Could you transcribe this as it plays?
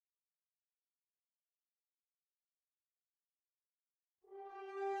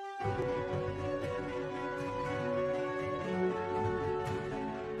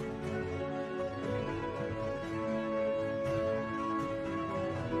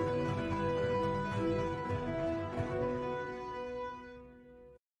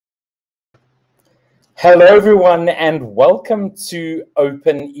Hello, everyone, and welcome to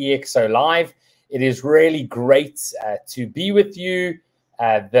OpenExO Live. It is really great to be with you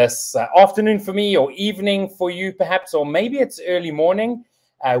this afternoon for me, or evening for you, perhaps, or maybe it's early morning.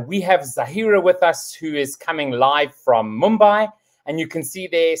 We have Zahira with us, who is coming live from Mumbai, and you can see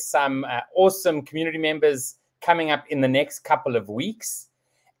there some awesome community members coming up in the next couple of weeks.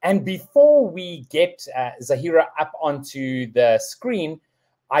 And before we get Zahira up onto the screen,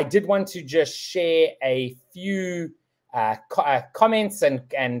 I did want to just share a few comments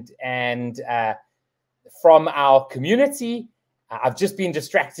and from our community. I've just been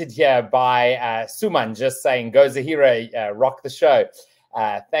distracted here by Suman just saying, "Go Zahira, rock the show."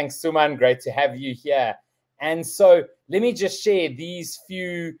 Thanks, Suman. Great to have you here. And so let me just share these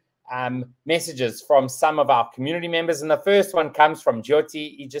few messages from some of our community members. And the first one comes from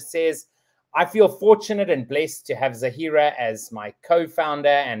Jyoti. He just says, "I feel fortunate and blessed to have Zahira as my co-founder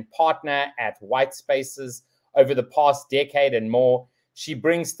and partner at White Spaces over the past decade and more. She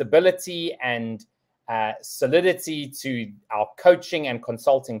brings stability and solidity to our coaching and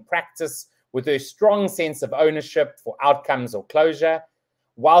consulting practice with her strong sense of ownership for outcomes or closure,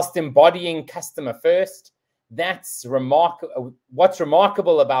 whilst embodying customer first. That's remarkable. What's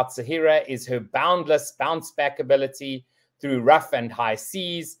remarkable about Zahira is her boundless bounce back ability through rough and high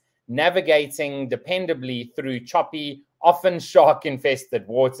seas, navigating dependably through choppy, often shark-infested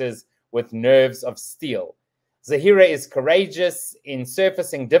waters with nerves of steel. Zahira is courageous in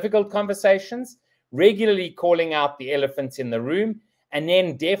surfacing difficult conversations, regularly calling out the elephant in the room, and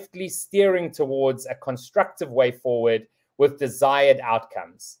then deftly steering towards a constructive way forward with desired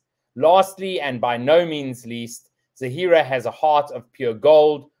outcomes. Lastly, and by no means least, Zahira has a heart of pure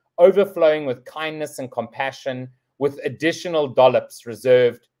gold, overflowing with kindness and compassion, with additional dollops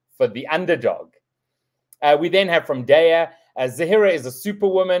reserved for the underdog." We then have from Daya, "Zahira is a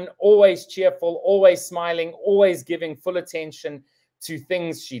superwoman, always cheerful, always smiling, always giving full attention to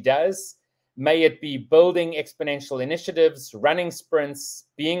things she does. May it be building exponential initiatives, running sprints,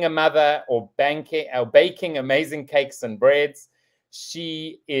 being a mother, or baking amazing cakes and breads.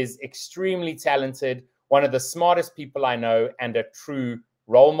 She is extremely talented, one of the smartest people I know, and a true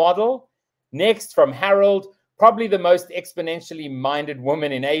role model." Next from Harold, "Probably the most exponentially minded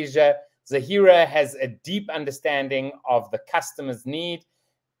woman in Asia, Zahira has a deep understanding of the customer's need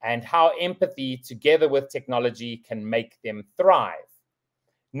and how empathy together with technology can make them thrive."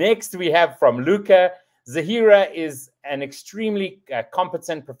 Next, we have from Luca, "Zahira is an extremely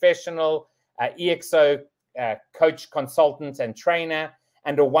competent professional, EXO coach, consultant, and trainer,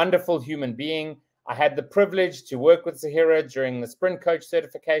 and a wonderful human being. I had the privilege to work with Zahira during the Sprint Coach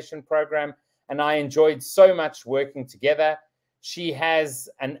certification program, and I enjoyed so much working together. She has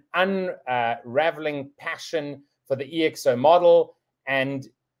an unraveling passion for the EXO model,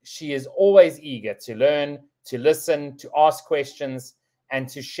 and she is always eager to learn, to listen, to ask questions, and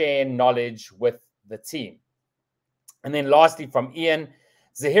to share knowledge with the team." And then lastly from Ian,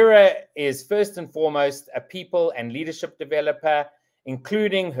 "Zahira is first and foremost a people and leadership developer,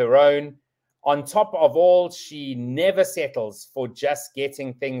 including her own. On top of all, she never settles for just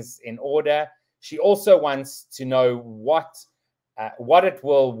getting things in order. She also wants to know what it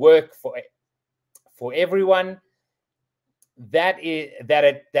will work for everyone, that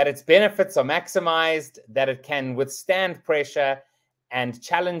its benefits are maximized, that it can withstand pressure and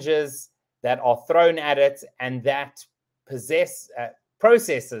challenges that are thrown at it, and that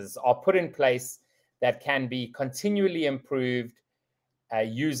processes are put in place that can be continually improved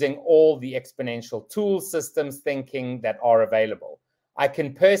using all the exponential tools, systems, thinking that are available. I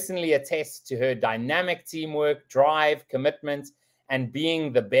can personally attest to her dynamic teamwork, drive, commitment, and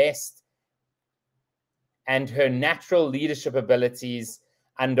being the best, and her natural leadership abilities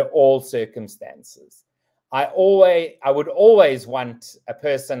under all circumstances. I would always want a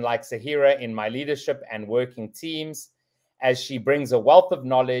person like Zahira in my leadership and working teams, as she brings a wealth of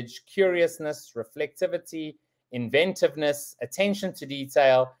knowledge, curiousness, reflectivity, inventiveness, attention to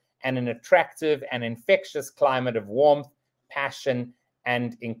detail, and an attractive and infectious climate of warmth, passion,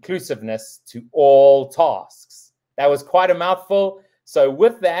 and inclusiveness to all tasks." That was quite a mouthful. So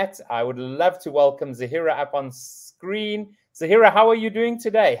with that, I would love to welcome Zahira up on screen. Zahira, how are you doing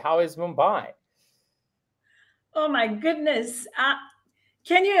today? How is Mumbai? Oh my goodness.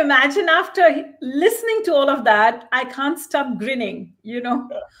 Can you imagine, after listening to all of that, I can't stop grinning, you know.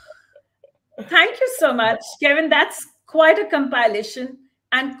 Thank you so much, Kevin. That's quite a compilation.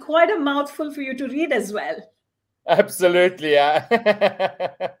 and quite a mouthful for you to read as well. Absolutely. Yeah.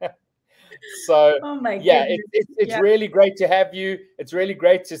 So, Oh my yeah, goodness. it's really great to have you. It's really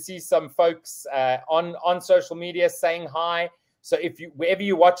great to see some folks on social media saying hi. So if you, wherever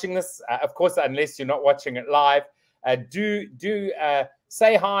you're watching this, of course, unless you're not watching it live, do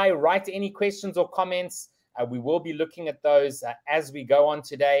say hi, write any questions or comments. We will be looking at those as we go on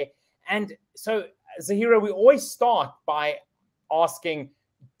today. And so, Zahira, we always start by asking,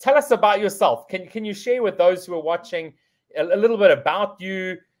 tell us about yourself. Can you share with those who are watching a little bit about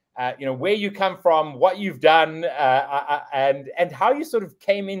you? You know, where you come from, what you've done, and how you sort of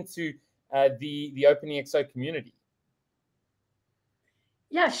came into the OpenExO community.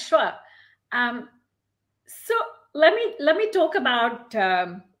 Yeah, sure. So let me talk about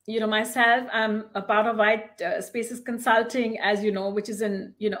myself. I'm a part of White Spaces Consulting, as you know, which is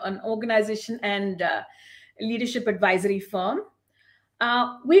an organization and leadership advisory firm.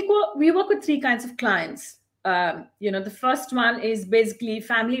 We work with three kinds of clients. The first one is basically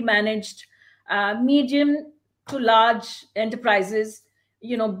family managed, medium to large enterprises,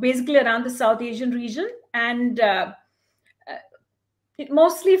 basically around the South Asian region, and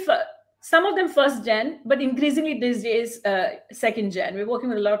mostly for some of them first gen, but increasingly these days second gen. We're working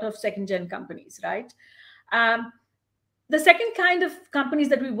with a lot of second gen companies, right? The second kind of companies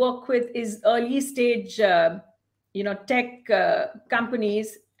that we work with is early stage, tech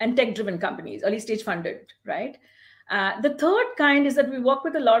companies and tech driven companies, early stage funded, right? The third kind is that we work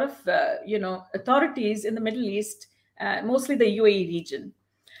with a lot of, authorities in the Middle East, mostly the UAE region.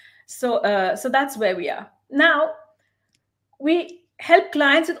 So that's where we are. Now, we help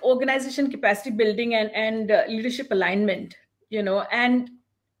clients with organization capacity building and leadership alignment, and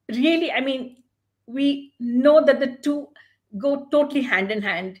really, I mean, we know that the two go totally hand in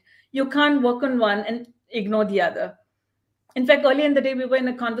hand. You can't work on one and ignore the other. In fact, earlier in the day, we were in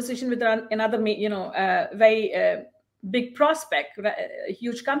a conversation with another, very big prospect, a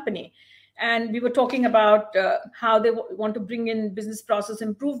huge company. And we were talking about how they want to bring in business process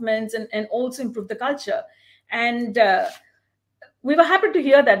improvements and also improve the culture. And we were happy to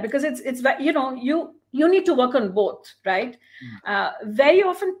hear that, because it's you need to work on both, right? Very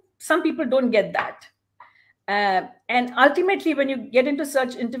often, some people don't get that. And ultimately, when you get into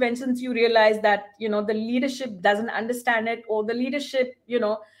such interventions, you realize that the leadership doesn't understand it, or the leadership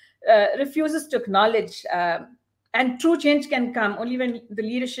refuses to acknowledge. And true change can come only when the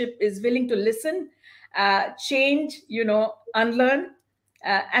leadership is willing to listen, change, unlearn,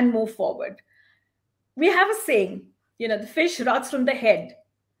 and move forward. We have a saying, the fish rots from the head.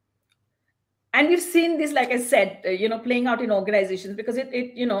 And we've seen this, like I said, playing out in organizations, because it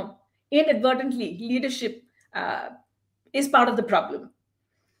inadvertently, leadership is part of the problem.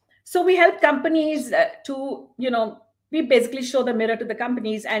 So we help companies to, we basically show the mirror to the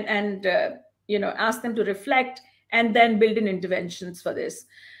companies and ask them to reflect and then build in interventions for this.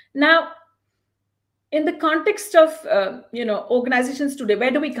 Now, in the context of, organizations today,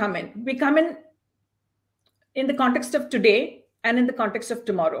 where do we come in? We come in the context of today and in the context of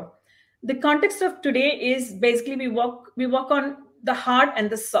tomorrow. The context of today is basically we work on the hard and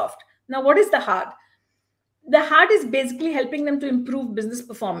the soft. Now, what is the hard? The hard is basically helping them to improve business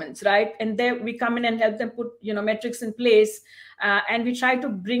performance, right? And there we come in and help them put metrics in place, and we try to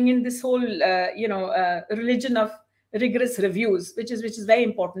bring in this whole religion of rigorous reviews, which is very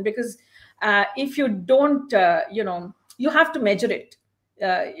important, because if you don't you have to measure it.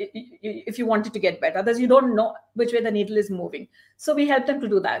 If you want it to get better, otherwise you don't know which way the needle is moving. So we help them to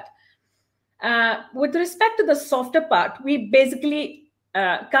do that. With respect to the softer part, we basically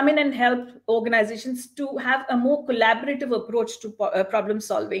come in and help organizations to have a more collaborative approach to problem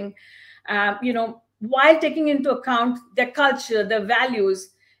solving, while taking into account their culture, their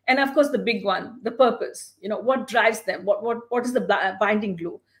values, and of course the big one, the purpose. What drives them? What is the binding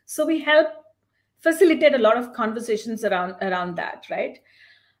glue? So we help facilitate a lot of conversations around that, right?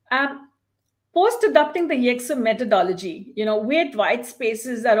 Post adopting the EXO methodology, we at White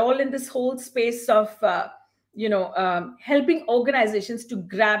Spaces are all in this whole space of helping organizations to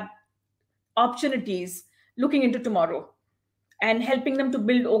grab opportunities looking into tomorrow, and helping them to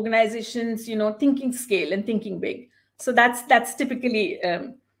build organizations thinking scale and thinking big. So that's typically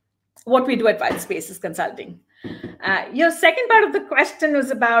what we do at White Spaces Consulting. Your second part of the question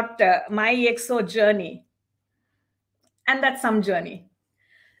was about my EXO journey, and that's some journey.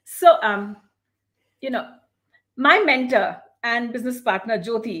 So my mentor and business partner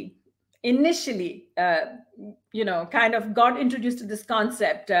Jyoti initially kind of got introduced to this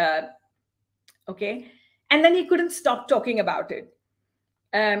concept, okay, and then he couldn't stop talking about it.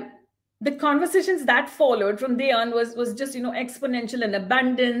 the conversations that followed from there on was just, exponential and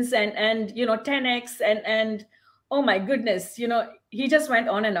abundance and 10x and oh my goodness, he just went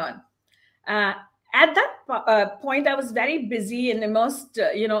on and on. At that point, I was very busy and immersed,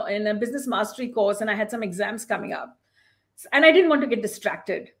 in a business mastery course, and I had some exams coming up, and I didn't want to get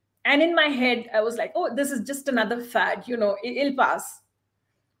distracted. And in my head, I was like, oh, this is just another fad, it'll pass.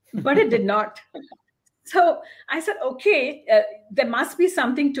 But it did not. So I said, okay, there must be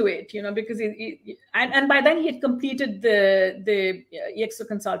something to it, because and by then he had completed the EXO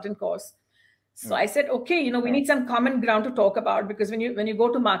consultant course. So I said, okay, we need some common ground to talk about, because when you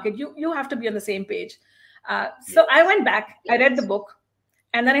go to market, you have to be on the same page. So I went back, I read the book,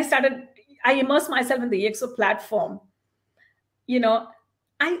 and then I immersed myself in the EXO platform.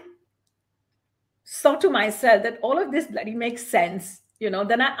 I saw to myself that all of this bloody makes sense.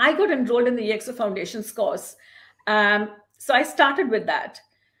 Then I got enrolled in the EXO Foundations course. So I started with that.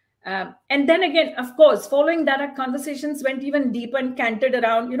 And then again, of course, following that, our conversations went even deeper and cantered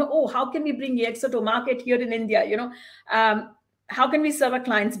around, how can we bring EXO to market here in India? How can we serve our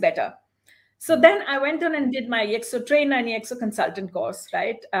clients better? So then I went on and did my EXO trainer and EXO consultant course,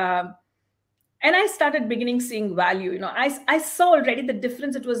 right? And I started seeing value. I saw already the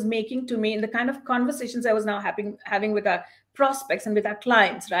difference it was making to me in the kind of conversations I was now having with our prospects and with our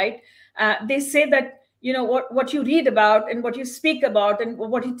clients, right? They say that, what you read about and what you speak about and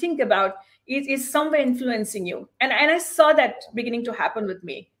what you think about is somewhere influencing you. And I saw that beginning to happen with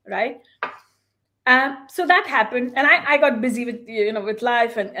me, right? So that happened. And I got busy with, with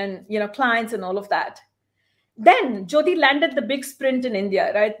life and clients and all of that. Then Jyoti landed the big sprint in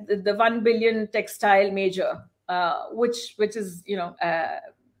India, right? The 1 billion textile major, which is,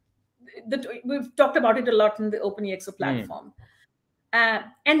 we've talked about it a lot in the OpenExO platform.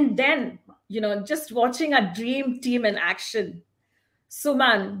 And then, just watching a dream team in action,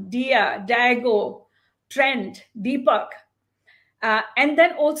 Suman, Dia, Dago, Trent, Deepak, and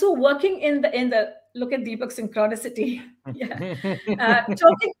then also working in the look at Deepak's synchronicity.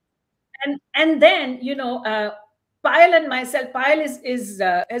 Talking, and then, Payal and myself,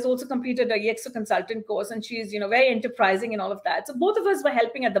 Payal has also completed a EXO consultant course, and she's, very enterprising and all of that. So both of us were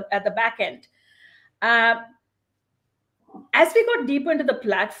helping at the back end. As we got deeper into the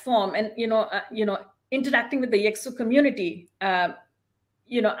platform and, interacting with the EXO community, I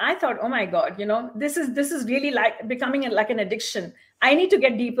thought, oh my God, this is really like becoming like an addiction. I need to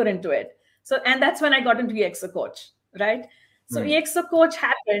get deeper into it. So, and that's when I got into EXO Coach, right? So EXO Coach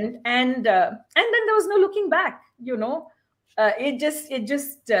happened, and then there was no looking back.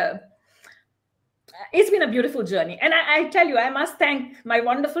 It's been a beautiful journey. And I tell you, I must thank my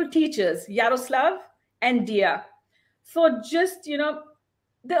wonderful teachers, Yaroslav and Dia, for just,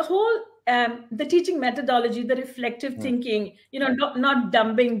 the whole, the teaching methodology, the reflective thinking, not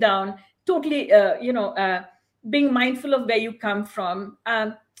dumbing down, totally, being mindful of where you come from.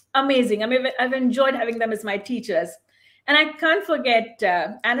 Amazing. I mean, I've enjoyed having them as my teachers. And I can't forget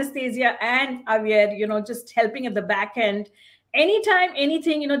Anastasia and Javier, just helping at the back end. Anytime,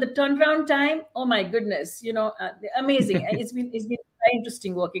 anything, the turnaround time, oh my goodness, amazing. It's been very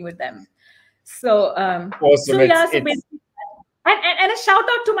interesting working with them. So, awesome. And a shout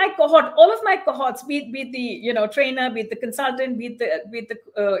out to my cohort, all of my cohorts, be it the trainer, be it the consultant, be it the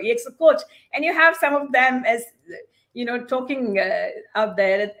EXO coach, and you have some of them as talking out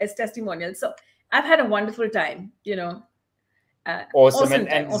there as testimonials. So I've had a wonderful time. Awesome.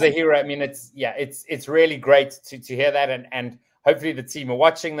 And Zahira, I mean, it's really great to hear that, and hopefully the team are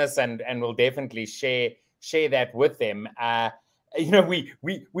watching this and will definitely share that with them.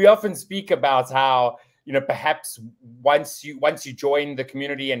 We often speak about how, perhaps once you join the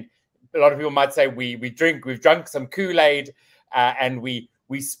community, and a lot of people might say we've drunk some Kool-Aid, and we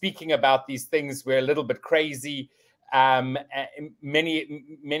speaking about these things, we're a little bit crazy.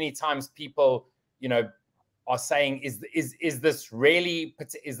 Many times people, are saying, is this really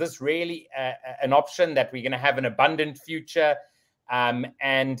an option that we're going to have an abundant future?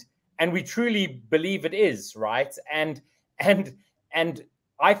 And we truly believe it is, right? And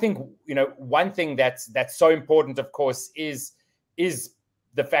I think, one thing that's so important, of course, is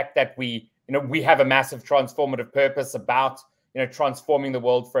the fact that we have a massive transformative purpose about, transforming the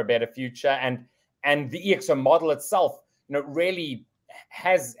world for a better future. And the EXO model itself, really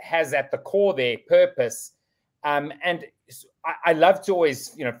has at the core their purpose. And I love to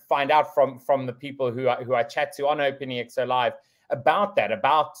always, find out from the people who I chat to on OpenExO Live about that,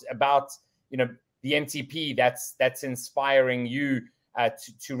 about the MTP that's inspiring you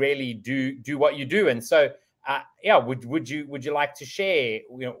to really do what you do. And so, would you like to share,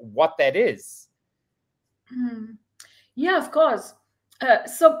 what that is? Yeah, of course.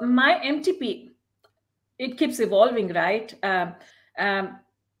 So my MTP, it keeps evolving, right?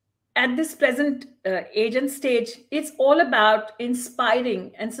 At this present age and stage, it's all about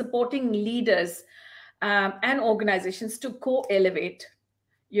inspiring and supporting leaders and organizations to co-elevate.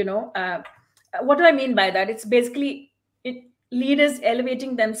 What do I mean by that? It's basically leaders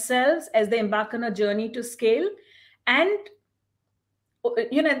elevating themselves as they embark on a journey to scale, and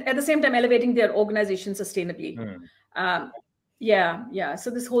at the same time elevating their organization sustainably. So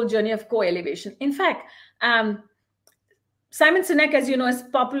this whole journey of co-elevation. In fact, Simon Sinek, as you know, has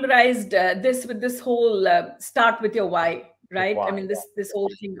popularized this with this whole start with your why, right? I mean, this whole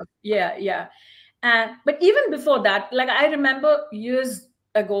thing of, but even before that, like I remember years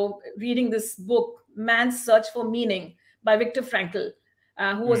ago reading this book, Man's Search for Meaning by Viktor Frankl,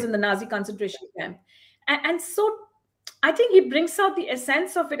 who was in the Nazi concentration camp. And so I think he brings out the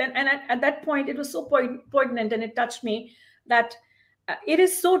essence of it. And at that point, it was so poignant and it touched me that it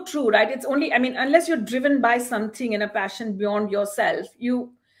is so true, right? It's only, I mean, unless you're driven by something and a passion beyond yourself,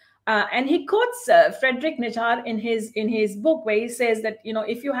 and he quotes Friedrich Nietzsche in his book, where he says that,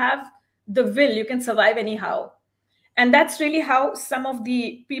 if you have the will, you can survive anyhow. And that's really how some of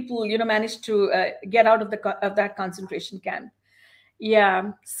the people, managed to get out of that concentration camp.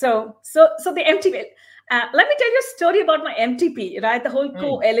 Yeah. So the MTP. Let me tell you a story about my MTP, right? The whole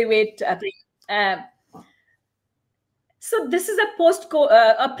co-elevate thing. So this is a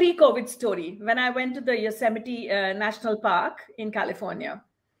pre-COVID story. When I went to the Yosemite National Park in California.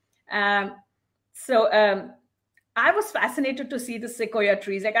 I was fascinated to see the sequoia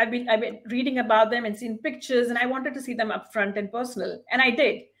trees. Like I've been reading about them and seen pictures, and I wanted to see them up front and personal. And I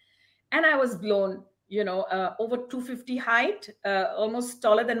did. And I was blown, over 250 height, almost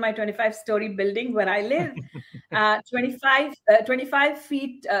taller than my 25-story building where I live, 25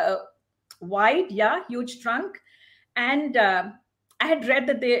 feet wide, huge trunk. And I had read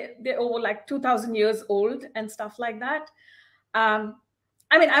that they're over like 2,000 years old and stuff like that. I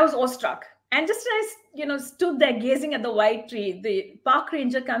mean, I was awestruck. And just as I, stood there gazing at the white tree, the park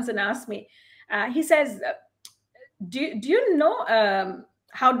ranger comes and asks me, he says, do you know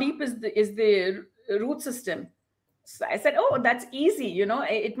how deep is the root system? So I said, oh, that's easy.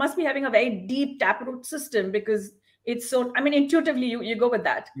 It must be having a very deep taproot system because it's so, I mean, intuitively you go with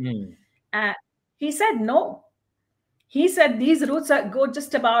that. He said, no. He said these roots go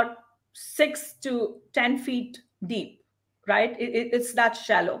just about 6 to 10 feet deep, right? It's that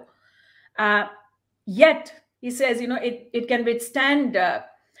shallow. Yet, he says, it can withstand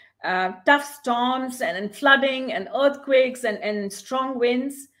tough storms and flooding and earthquakes and strong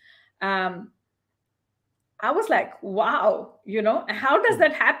winds. I was like, wow, how does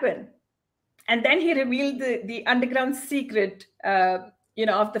that happen? And then he revealed the underground secret, of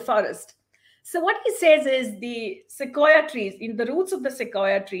the forest. So what he says is the sequoia trees, in the roots of the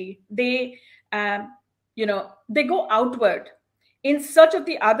sequoia tree, they go outward in search of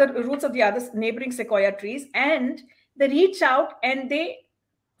the other roots of the other neighboring sequoia trees, and they reach out and they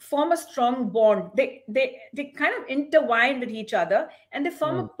form a strong bond. They kind of intertwine with each other and they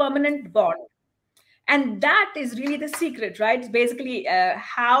form a permanent bond. And that is really the secret, right? It's basically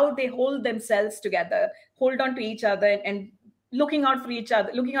how they hold themselves together, hold on to each other, and looking out for each other,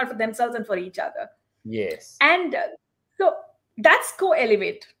 looking out for themselves and for each other. Yes. And so that's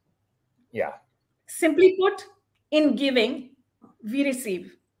co-elevate. Yeah. Simply put, in giving, we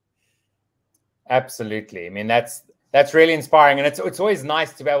receive. Absolutely. I mean, that's really inspiring, and it's always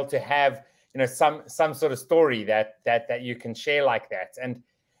nice to be able to have some sort of story that you can share like that. And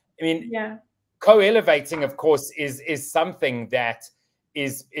I mean, co-elevating, of course, is something that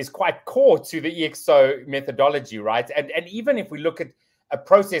is quite core to the EXO methodology, right? And even if we look at a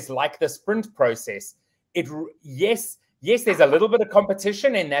process like the sprint process, yes, there's a little bit of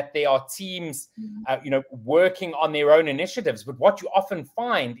competition in that there are teams, working on their own initiatives. But what you often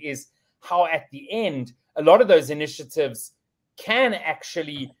find is how at the end, a lot of those initiatives can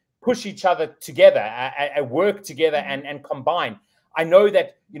actually push each other together, work together and combine. I know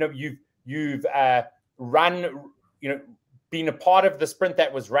that, you've run, been a part of the sprint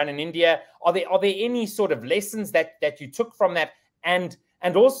that was run in India. Are there any sort of lessons that you took from that? And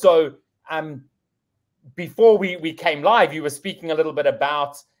also, before we came live, you were speaking a little bit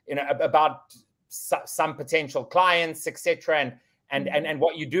about some potential clients, etc., and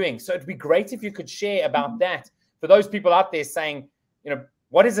what you're doing. So it'd be great if you could share about that for those people out there saying,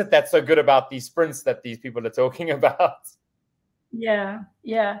 what is it that's so good about these sprints that these people are talking about? Yeah,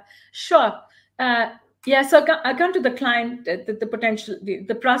 sure. So I'll come to the client, the potential,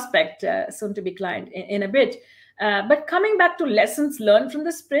 the prospect, soon to be client in a bit. But coming back to lessons learned from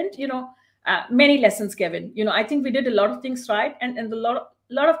the sprint, Many lessons, Kevin. I think we did a lot of things right, and a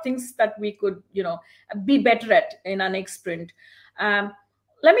lot of things that we could, be better at in our next sprint.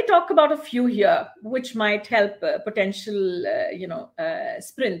 Let me talk about a few here, which might help potential,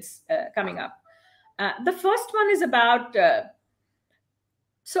 sprints coming up. The first one is about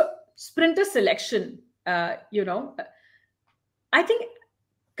sprinter selection. I think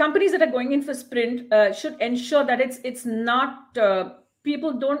companies that are going in for sprint should ensure that it's not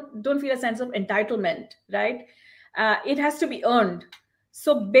people don't feel a sense of entitlement, right? It has to be earned.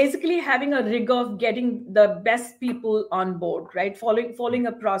 So basically having a rigor of getting the best people on board, right? Following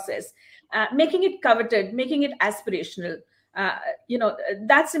a process, making it coveted, making it aspirational.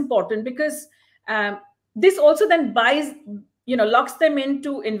 That's important, because this also then buys, locks them in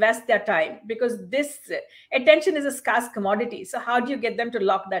to invest their time, because this attention is a scarce commodity. So how do you get them to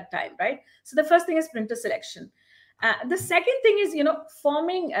lock that time, right? So the first thing is sprinter selection. The second thing is,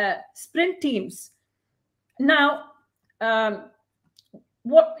 forming sprint teams. Now,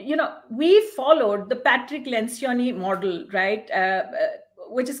 we followed the Patrick Lencioni model, right?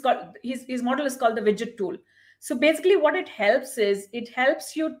 Which is called, his model is called the widget tool. So basically what it helps is, it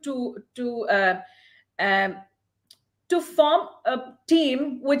helps you to form a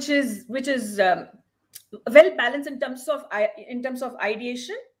team which is well balanced in terms of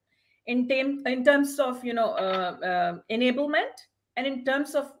ideation, in terms of enablement, and in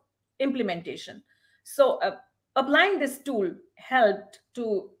terms of implementation. So applying this tool helped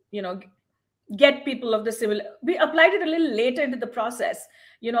to get people of the similar. We applied it a little later into the process,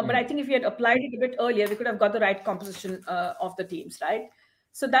 but I think if we had applied it a bit earlier, we could have got the right composition of the teams, right?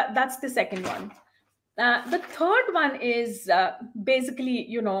 So that's the second one. The third one is basically,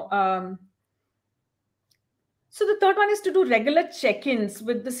 so the third one is to do regular check-ins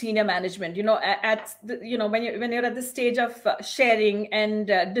with the senior management, when you're at the stage of sharing and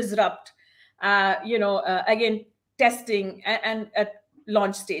disrupt, again, testing and at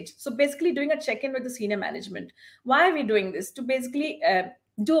launch stage. So basically doing a check-in with the senior management. Why are we doing this? To basically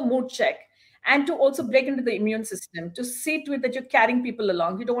do a mood check, and to also break into the immune system, to see to it that you're carrying people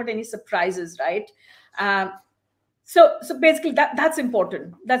along. You don't want any surprises, right? So basically that's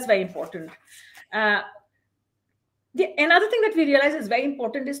important. That's very important. Another thing that we realize is very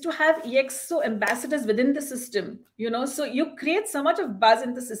important is to have EXO ambassadors within the system. So you create so much of buzz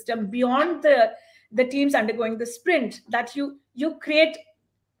in the system beyond the teams undergoing the sprint, that you create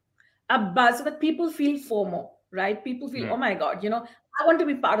a buzz so that people feel FOMO, right? People feel, oh my God, I want to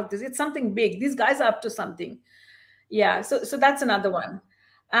be part of this. It's something big. These guys are up to something. Yeah. So that's another one.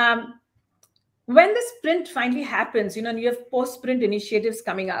 When the sprint finally happens, and you have post-sprint initiatives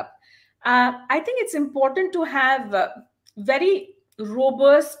coming up, I think it's important to have very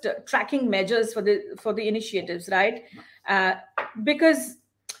robust tracking measures for the initiatives, right? Because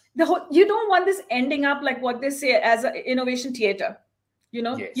you don't want this ending up like what they say as an innovation theater.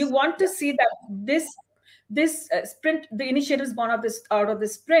 Yes. You want to see that this sprint, the initiatives born out of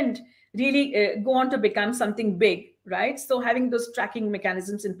this sprint, really go on to become something big, right? So having those tracking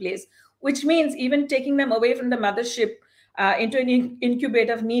mechanisms in place, which means even taking them away from the mothership into an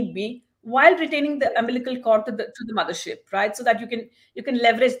incubator if need be, while retaining the umbilical cord to the mothership, right? So that you can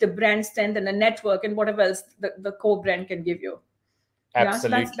leverage the brand strength and the network and whatever else the core brand can give you.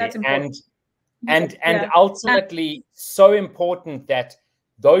 Absolutely. Yeah, so that's important. And ultimately, so important that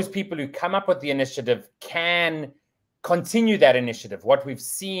those people who come up with the initiative can continue that initiative. What we've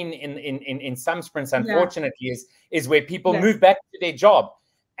seen in some sprints, unfortunately, is where people move back to their job,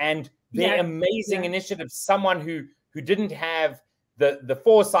 and their amazing initiatives, someone who didn't have the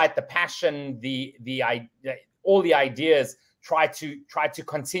foresight, the passion, all the ideas, try to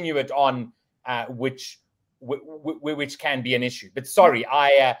continue it on, which can be an issue. But sorry,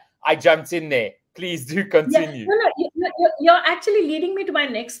 I jumped in there. Please do continue. You're actually leading me to my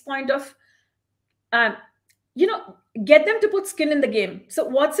next point of, get them to put skin in the game. So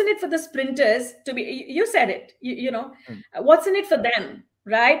what's in it for the sprinters to be, you said it, what's in it for them,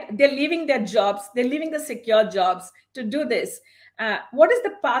 right? They're leaving their jobs, they're leaving the secure jobs to do this. What is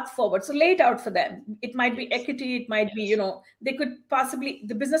the path forward? So lay it out for them. It might be equity, it might be, they could possibly,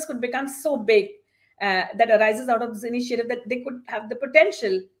 the business could become so big that arises out of this initiative that they could have the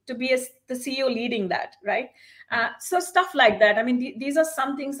potential to be the CEO leading that, right? So stuff like that. I mean, these are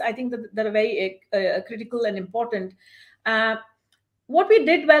some things I think that are very critical and important. What we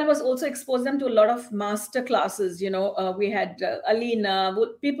did well was also expose them to a lot of master classes. We had Alina,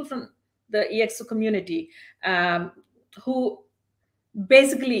 people from the EXO community who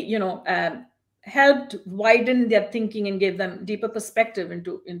basically, helped widen their thinking and gave them deeper perspective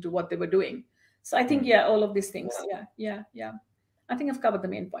into what they were doing. So I think, all of these things. Yeah. I think I've covered the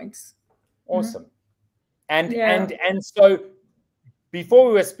main points. Awesome. And so before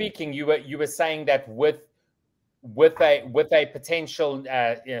we were speaking, you were saying that with a potential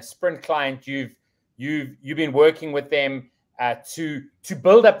sprint client, you've been working with them to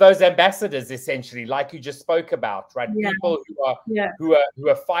build up those ambassadors, essentially, like you just spoke about, right? People who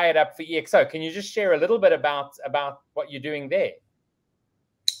are fired up for EXO. Can you just share a little bit about what you're doing there?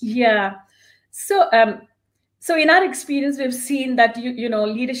 Yeah. So so in our experience, we've seen that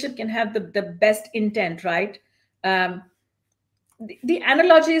leadership can have the best intent, right? The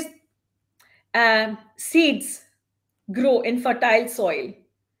analogy is seeds grow in fertile soil.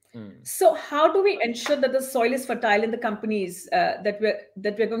 So how do we ensure that the soil is fertile in the companies that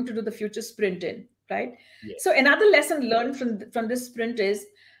we're going to do the future sprint in, right? Yes. So another lesson learned from this sprint is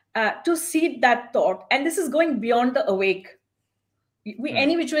to seed that thought, and this is going beyond the awake. We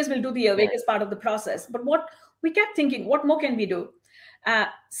any which ways will do the awake as part of the process, but what we kept thinking, what more can we do?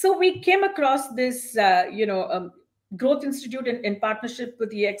 So we came across this Growth Institute in partnership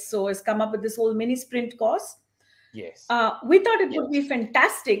with EXO has come up with this whole mini sprint course. Yes. We thought it would be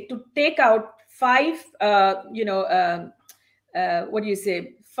fantastic to take out 5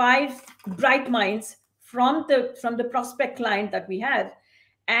 5 bright minds from the prospect client that we have,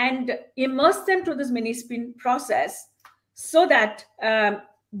 and immerse them through this mini sprint process, so that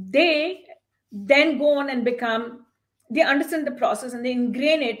they then go on and they understand the process and they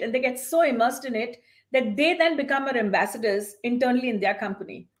ingrain it and they get so immersed in it that they then become our ambassadors internally in their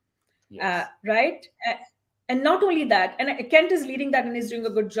company. Yes. Right? And not only that, and Kent is leading that and is doing a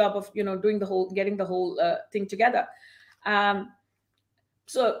good job of getting the whole thing together.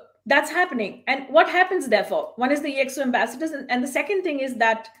 So that's happening. And what happens therefore? One is the EXO ambassadors, and the second thing is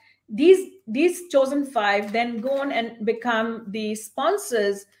that these chosen 5 then go on and become the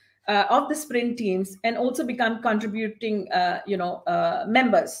sponsors of the sprint teams, and also become contributing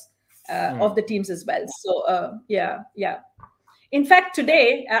members of the teams as well. So yeah. In fact,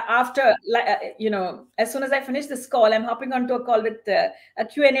 today, after as soon as I finish this call, I'm hopping onto a call with a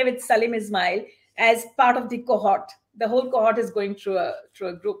Q&A with Salim Ismail as part of the cohort. The whole cohort is going through a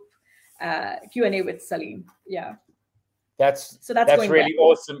group Q&A with Salim. Yeah. That's really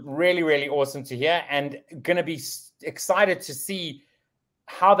awesome. Really, really awesome to hear, and going to be excited to see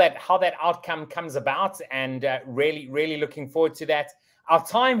how that outcome comes about, and really, really looking forward to that. Our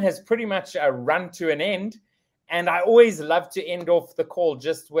time has pretty much run to an end, and I always love to end off the call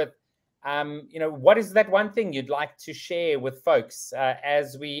just with, what is that one thing you'd like to share with folks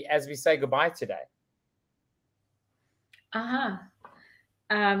as we say goodbye today?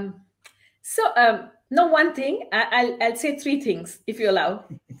 No, one thing. I'll say 3 things, if you allow.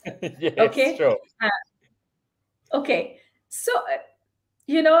 Yes, okay. Sure. Okay. So,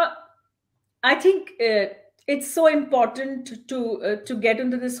 I think it's so important to get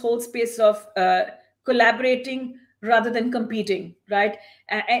into this whole space of collaborating rather than competing, right?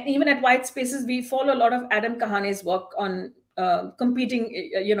 And even at White Spaces, we follow a lot of Adam Kahane's work on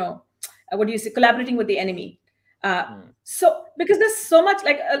competing. Collaborating with the enemy. So because there's so much,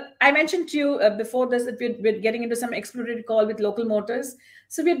 like I mentioned to you before this, that we're getting into some exploratory call with Local Motors.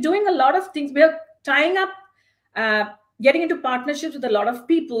 So we're doing a lot of things. We're tying up, getting into partnerships with a lot of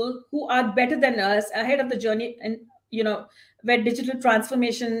people who are better than us, ahead of the journey, and where digital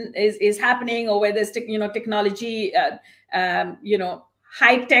transformation is happening, or where there's technology,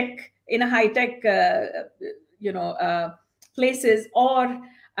 high tech places, or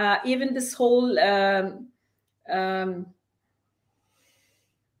even this whole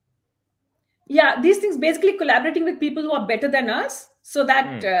these things, basically collaborating with people who are better than us, so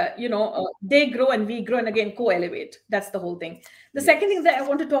that they grow and we grow, and again co-elevate. That's the whole thing. The second thing that I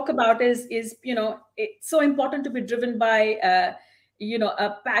want to talk about is it's so important to be driven by a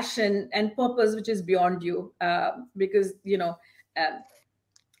passion and purpose which is beyond you, because there's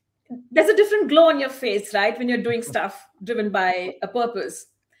a different glow on your face, right, when you're doing stuff driven by a purpose.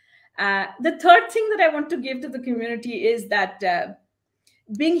 The third thing that I want to give to the community is that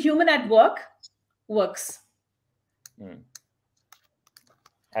being human at work works.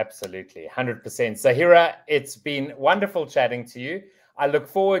 Absolutely, 100%. Zahira, it's been wonderful chatting to you. I look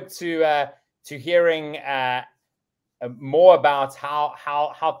forward to hearing more about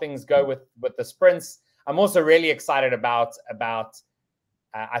how things go with the sprints. I'm also really excited about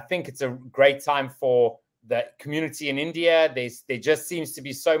I think it's a great time for the community in India. There just seems to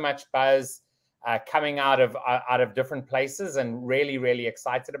be so much buzz coming out of different places, and really, really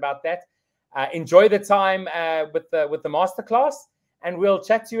excited about that. Enjoy the time with the masterclass, and we'll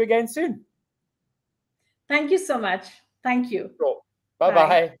chat to you again soon. Thank you so much. Thank you. Sure.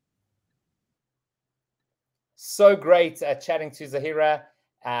 Bye-bye. So great chatting to Zahira.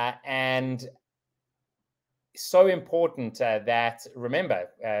 and so important that, remember,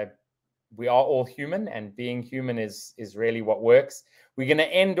 we are all human, and being human is really what works. We're going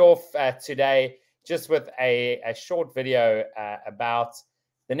to end off today just with a short video about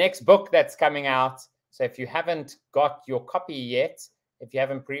the next book that's coming out. So if you haven't got your copy yet, if you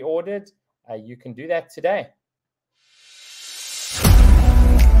haven't pre-ordered, you can do that today.